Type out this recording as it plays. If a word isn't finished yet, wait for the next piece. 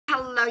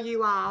Hello,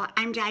 you all.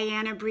 I'm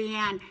Diana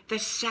Brienne, the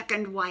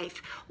second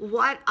wife.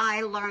 What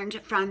I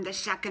learned from the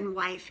second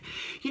wife.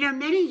 You know,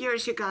 many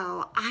years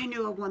ago, I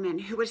knew a woman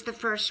who was the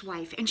first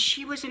wife, and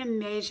she was an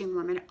amazing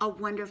woman, a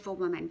wonderful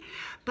woman.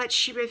 But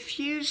she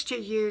refused to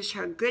use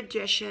her good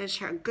dishes,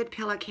 her good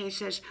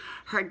pillowcases,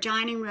 her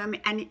dining room,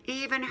 and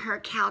even her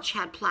couch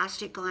had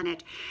plastic on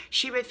it.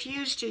 She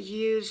refused to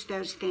use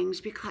those things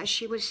because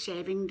she was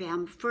saving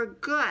them for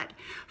good,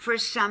 for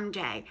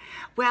someday.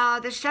 Well,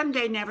 the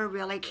someday never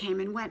really came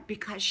and went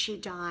because she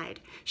died.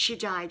 She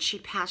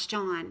passed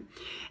on.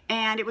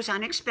 And it was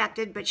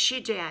unexpected, but she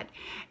did.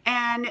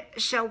 And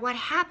so what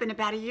happened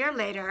about a year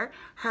later,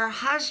 her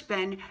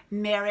husband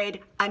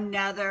married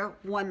another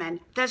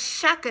woman, the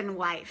second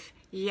wife.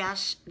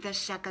 Yes, the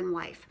second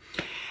wife.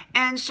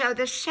 And so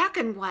the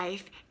second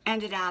wife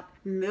ended up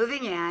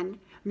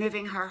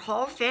moving her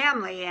whole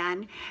family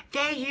in.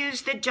 They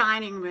used the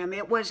dining room.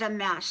 It was a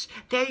mess.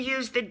 They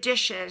used the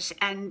dishes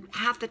and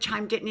half the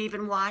time didn't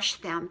even wash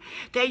them.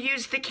 They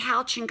used the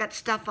couch and got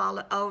stuff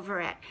all over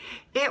it.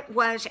 It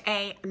was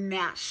a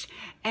mess.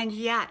 And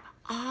yet,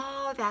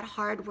 all that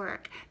hard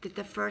work that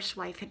the first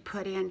wife had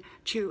put in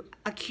to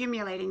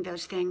accumulating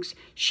those things,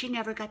 she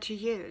never got to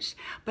use.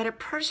 But a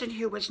person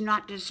who was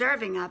not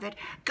deserving of it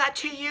got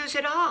to use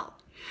it all.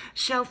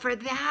 So for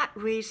that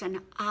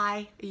reason,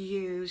 I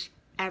use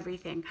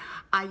everything.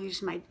 I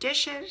use my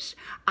dishes,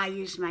 I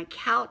use my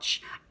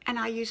couch, and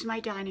I use my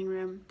dining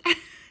room.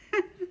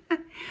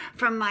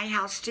 From my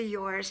house to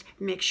yours,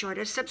 make sure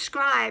to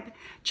subscribe.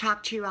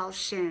 Talk to you all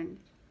soon.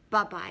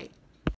 Bye-bye.